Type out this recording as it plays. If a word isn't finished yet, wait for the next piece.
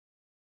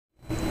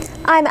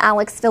I'm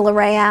Alex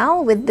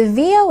Villarreal with the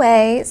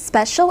VOA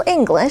Special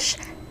English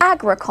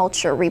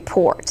Agriculture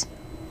Report.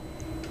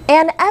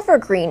 An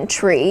evergreen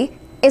tree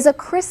is a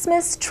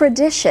Christmas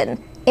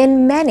tradition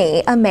in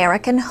many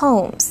American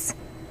homes.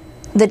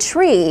 The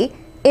tree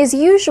is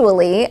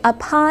usually a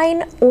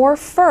pine or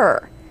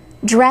fir,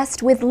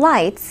 dressed with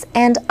lights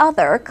and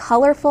other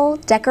colorful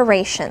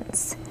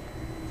decorations.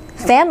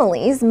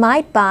 Families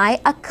might buy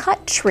a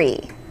cut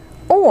tree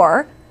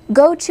or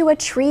go to a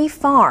tree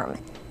farm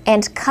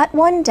and cut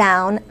one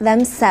down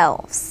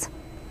themselves.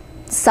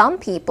 Some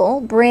people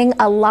bring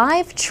a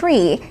live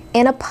tree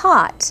in a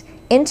pot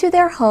into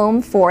their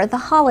home for the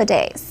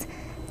holidays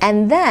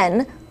and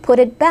then put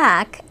it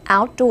back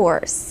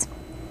outdoors.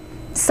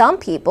 Some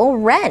people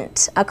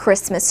rent a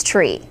Christmas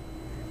tree.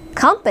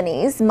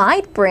 Companies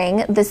might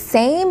bring the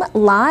same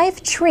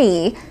live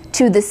tree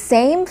to the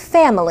same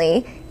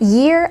family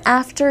year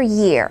after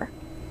year.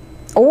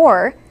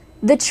 Or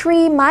the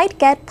tree might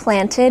get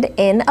planted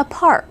in a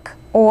park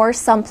or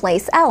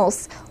someplace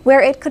else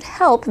where it could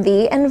help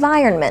the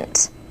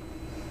environment.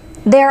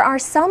 There are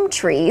some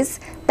trees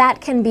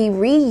that can be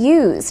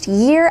reused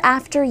year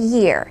after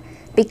year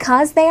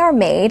because they are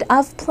made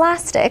of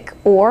plastic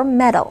or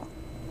metal.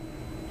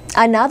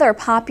 Another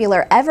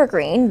popular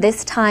evergreen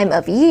this time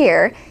of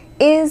year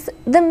is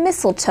the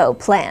mistletoe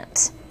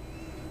plant.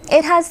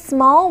 It has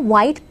small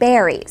white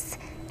berries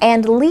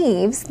and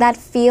leaves that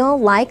feel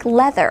like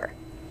leather.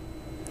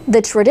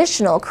 The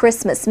traditional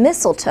Christmas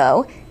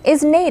mistletoe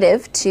is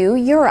native to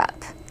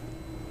Europe.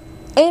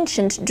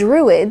 Ancient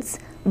Druids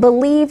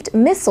believed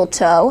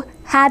mistletoe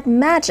had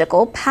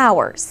magical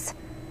powers.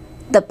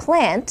 The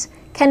plant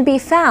can be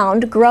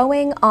found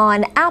growing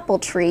on apple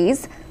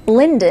trees,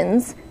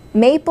 lindens,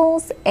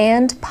 maples,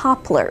 and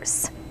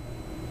poplars.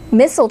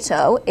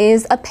 Mistletoe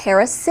is a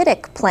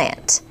parasitic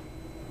plant.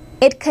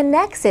 It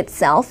connects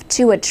itself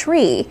to a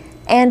tree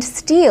and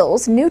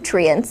steals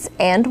nutrients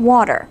and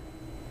water.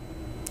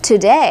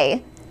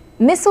 Today,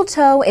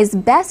 mistletoe is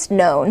best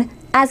known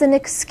as an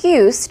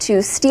excuse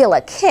to steal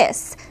a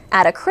kiss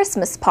at a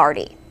Christmas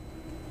party.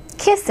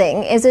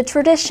 Kissing is a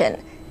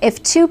tradition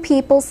if two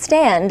people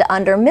stand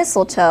under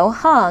mistletoe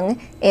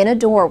hung in a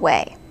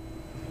doorway.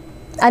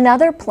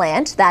 Another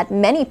plant that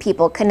many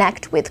people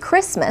connect with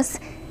Christmas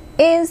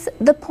is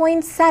the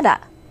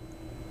poinsettia.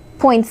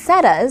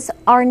 Poinsettias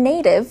are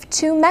native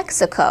to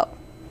Mexico.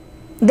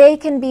 They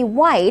can be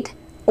white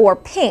or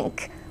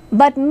pink,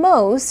 but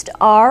most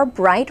are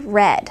bright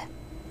red.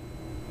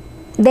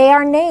 They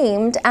are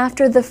named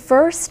after the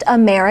first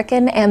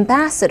American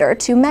ambassador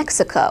to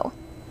Mexico.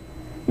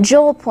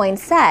 Joel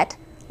Poinsett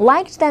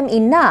liked them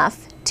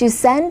enough to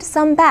send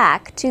some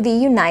back to the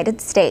United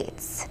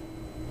States.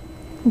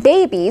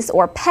 Babies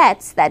or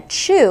pets that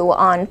chew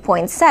on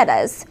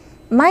poinsettias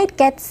might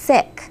get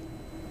sick.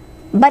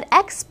 But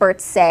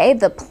experts say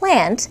the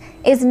plant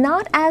is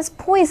not as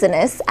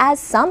poisonous as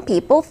some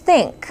people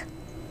think.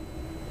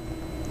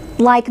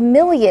 Like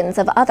millions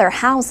of other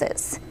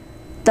houses,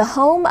 the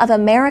home of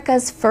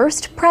America's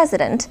first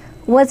president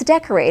was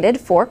decorated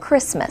for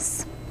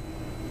Christmas.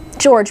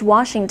 George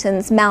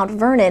Washington's Mount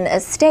Vernon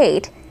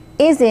estate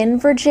is in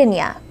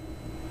Virginia.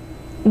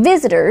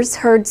 Visitors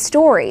heard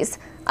stories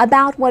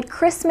about what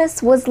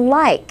Christmas was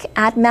like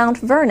at Mount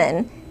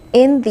Vernon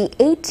in the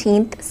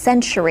 18th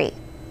century.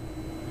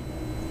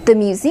 The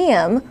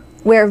museum,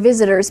 where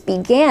visitors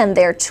began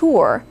their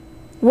tour,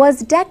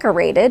 was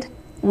decorated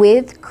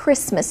with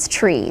Christmas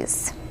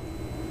trees.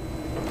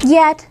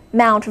 Yet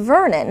Mount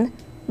Vernon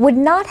would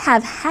not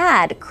have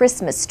had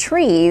Christmas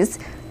trees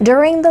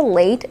during the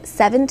late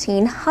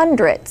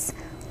 1700s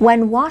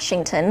when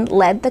Washington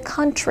led the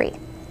country.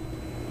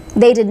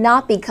 They did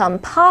not become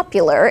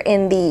popular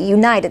in the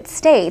United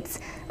States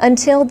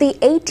until the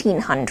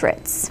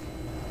 1800s.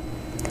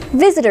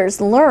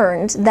 Visitors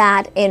learned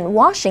that in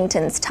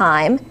Washington's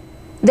time,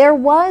 there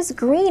was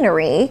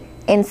greenery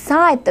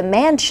inside the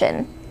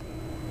mansion,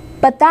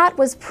 but that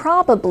was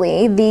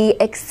probably the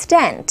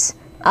extent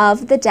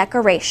of the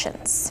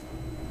decorations.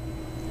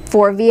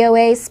 For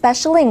VOA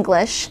Special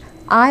English,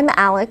 I'm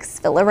Alex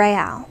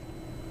Villarreal.